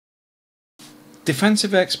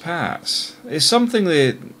defensive expats is something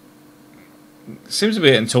that seems to be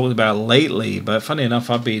getting talked about lately, but funny enough,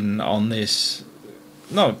 I've been on this,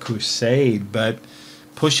 not crusade, but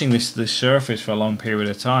pushing this to the surface for a long period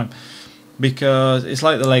of time, because it's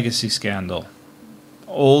like the legacy scandal.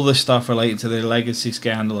 All the stuff related to the legacy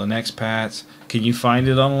scandal and expats, can you find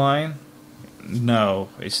it online? No,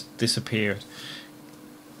 it's disappeared.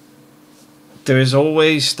 There is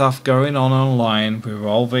always stuff going on online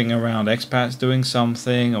revolving around expats doing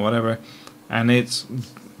something or whatever, and it's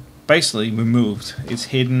basically removed. It's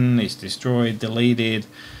hidden, it's destroyed, deleted,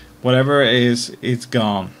 whatever it is, it's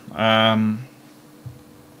gone.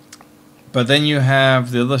 But then you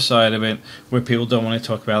have the other side of it where people don't want to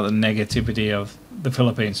talk about the negativity of the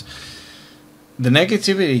Philippines. The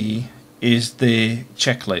negativity is the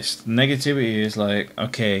checklist. Negativity is like,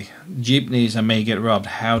 okay, jeepneys, I may get robbed.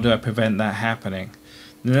 How do I prevent that happening?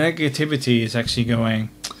 The negativity is actually going,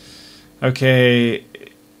 okay,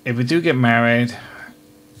 if we do get married,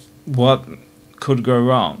 what could go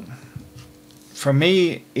wrong? For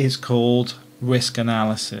me, it's called risk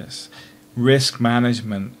analysis, risk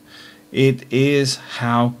management. It is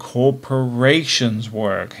how corporations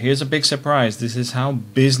work. Here's a big surprise. This is how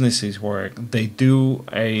businesses work. They do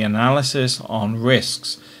an analysis on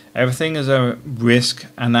risks. Everything is a risk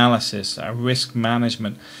analysis, a risk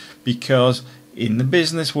management, because in the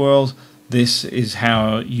business world, this is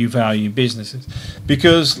how you value businesses.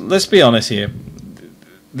 Because let's be honest here,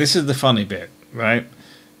 this is the funny bit, right?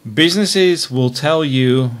 Businesses will tell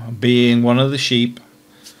you, being one of the sheep,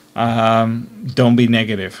 don't be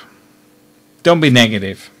negative. Don't be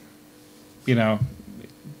negative. You know,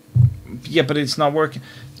 yeah, but it's not working.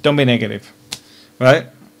 Don't be negative, right?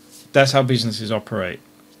 That's how businesses operate.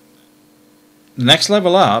 Next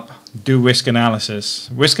level up, do risk analysis.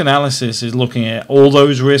 Risk analysis is looking at all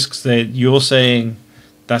those risks that you're saying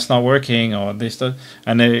that's not working or this, that,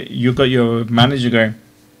 and then you've got your manager going,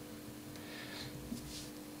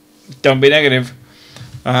 don't be negative.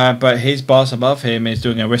 But his boss above him is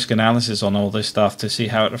doing a risk analysis on all this stuff to see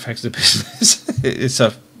how it affects the business.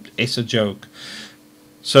 It's a joke.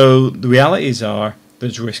 So the realities are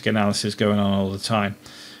there's risk analysis going on all the time.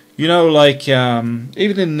 You know, like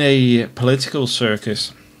even in the political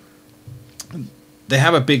circus, they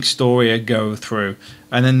have a big story to go through,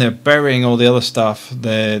 and then they're burying all the other stuff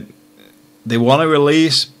that they want to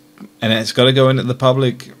release, and it's got to go into the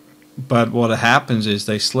public. But what happens is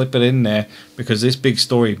they slip it in there because this big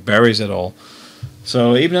story buries it all.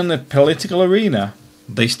 So even in the political arena,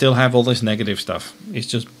 they still have all this negative stuff. It's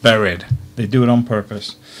just buried. They do it on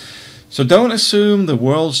purpose. So don't assume the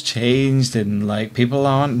world's changed and like people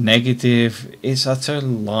aren't negative. It's utter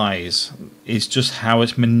lies. It's just how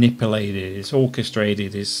it's manipulated. It's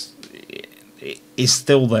orchestrated. It's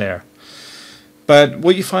still there. But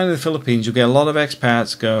what you find in the Philippines, you get a lot of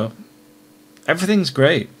expats go, everything's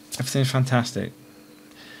great. Everything's fantastic.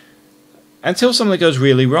 Until something goes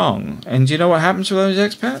really wrong. And do you know what happens to those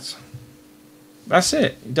expats? That's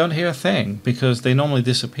it. You don't hear a thing because they normally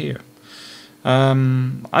disappear.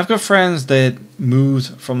 I've got friends that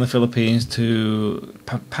moved from the Philippines to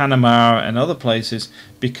Panama and other places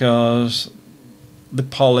because the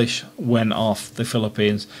polish went off the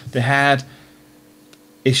Philippines. They had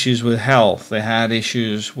issues with health. They had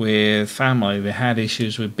issues with family. They had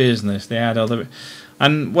issues with business. They had other...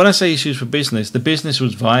 And when I say issues with business, the business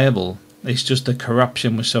was viable. It's just the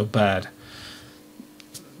corruption was so bad.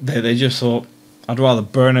 They just thought, I'd rather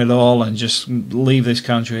burn it all and just leave this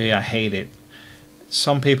country. I hate it.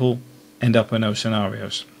 Some people end up in those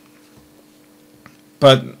scenarios.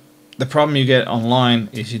 But the problem you get online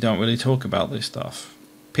is you don't really talk about this stuff.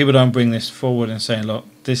 People don't bring this forward and say, look,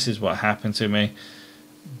 this is what happened to me.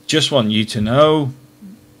 Just want you to know.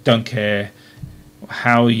 Don't care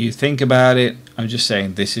how you think about it. I'm just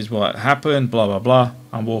saying this is what happened, blah, blah, blah.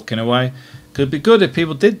 I'm walking away. Could be good if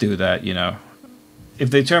people did do that, you know. If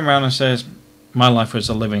they turn around and says, my life was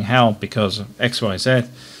a living hell because of X, Y, Z,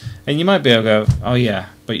 and you might be able to go, oh yeah,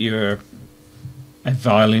 but you're a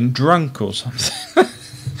violent drunk or something.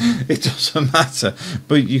 It doesn't matter.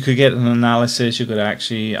 But you could get an analysis, you could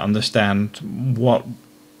actually understand what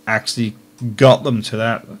actually got them to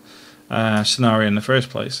that scenario in the first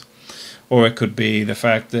place. Or it could be the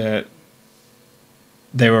fact that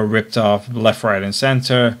they were ripped off left, right, and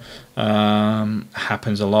center.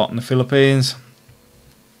 Happens a lot in the Philippines.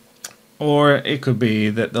 Or it could be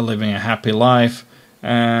that they're living a happy life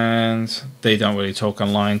and they don't really talk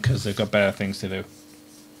online because they've got better things to do.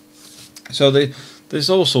 So there's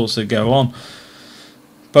all sorts that go on.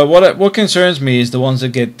 But what concerns me is the ones that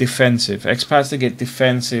get defensive. Expats that get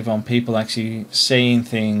defensive on people actually saying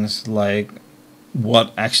things like,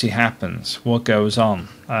 what actually happens, what goes on.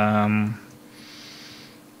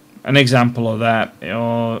 An example of that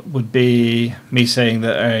would be me saying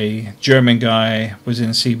that a German guy was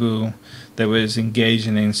in Cebu that was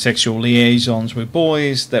engaging in sexual liaisons with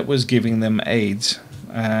boys that was giving them AIDS.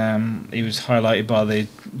 He was highlighted by the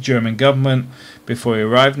German government before he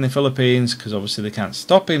arrived in the Philippines, because obviously they can't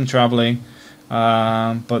stop him traveling,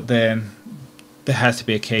 but then there has to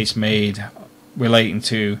be a case made relating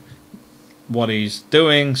to what he's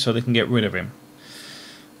doing so they can get rid of him.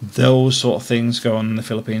 Those sort of things go on in the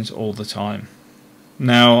Philippines all the time.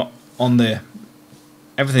 Now, on the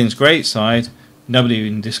everything's great side, nobody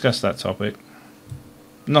even discussed that topic.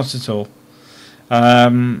 Not at all.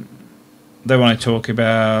 They want to talk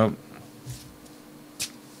about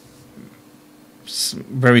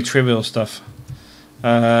very trivial stuff.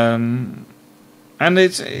 And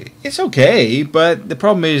it's okay, but the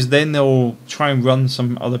problem is then they'll try and run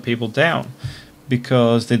some other people down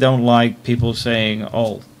because they don't like people saying,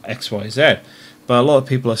 oh, XYZ. But a lot of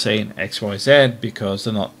people are saying XYZ because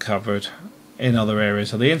they're not covered in other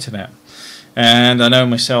areas of the internet. And I know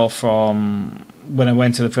myself from when I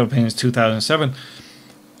went to the Philippines in 2007,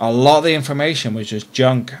 a lot of the information was just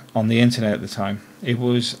junk on the internet at the time. It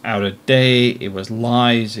was out of date, it was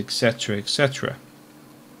lies, etc., etc.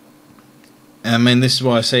 I mean, this is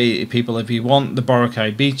why I say to people, if you want the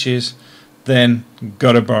Boracay beaches, then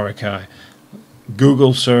go to Boracay.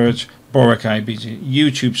 Google search Boracay beaches,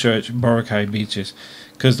 YouTube search Boracay beaches,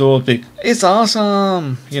 because they'll be, it's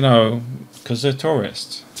awesome, you know, because they're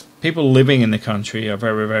tourists. People living in the country are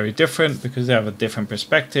very, very different because they have a different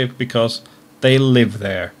perspective because they live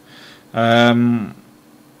there.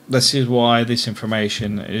 This is why this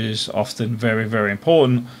information is often very, very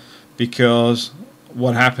important, because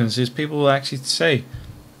what happens is people will actually say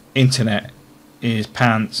internet is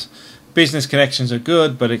pants, business connections are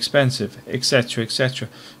good but expensive, etc., etc.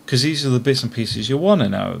 Because these are the bits and pieces you want to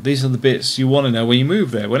know. These are the bits you want to know when you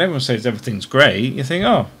move there. When everyone says everything's great, you think,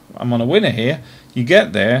 oh, I'm on a winner here. You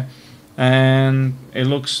get there and it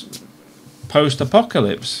looks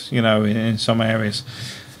post-apocalypse, you know, in some areas.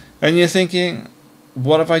 And you're thinking,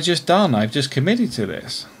 what have I just done? I've just committed to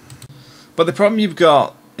this. But the problem you've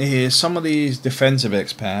got is some of these defensive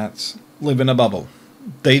expats live in a bubble.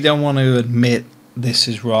 They don't want to admit this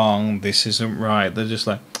is wrong, this isn't right. They're just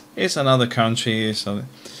like, it's another country,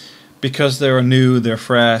 because they're new, they're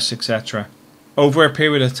fresh, etc. Over a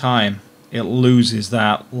period of time, it loses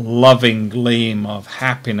that loving gleam of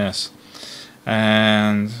happiness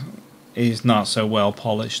and is not so well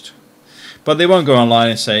polished. But they won't go online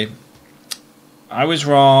and say, I was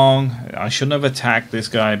wrong, I shouldn't have attacked this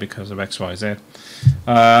guy because of XYZ.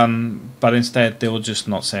 But instead, they will just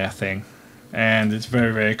not say a thing. And it's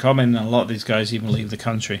very, very common. A lot of these guys even leave the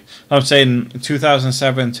country. I would say in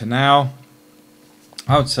 2007 to now,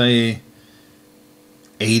 I would say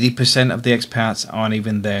 80% of the expats aren't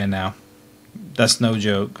even there now. That's no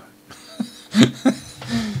joke.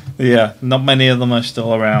 Yeah, not many of them are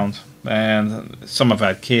still around. And some have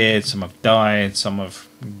had kids, some have died, some have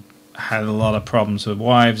had a lot of problems with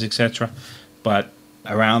wives, etc. But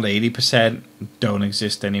around 80% don't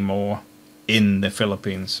exist anymore in the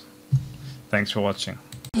Philippines. Thanks for watching.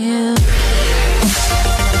 Yeah.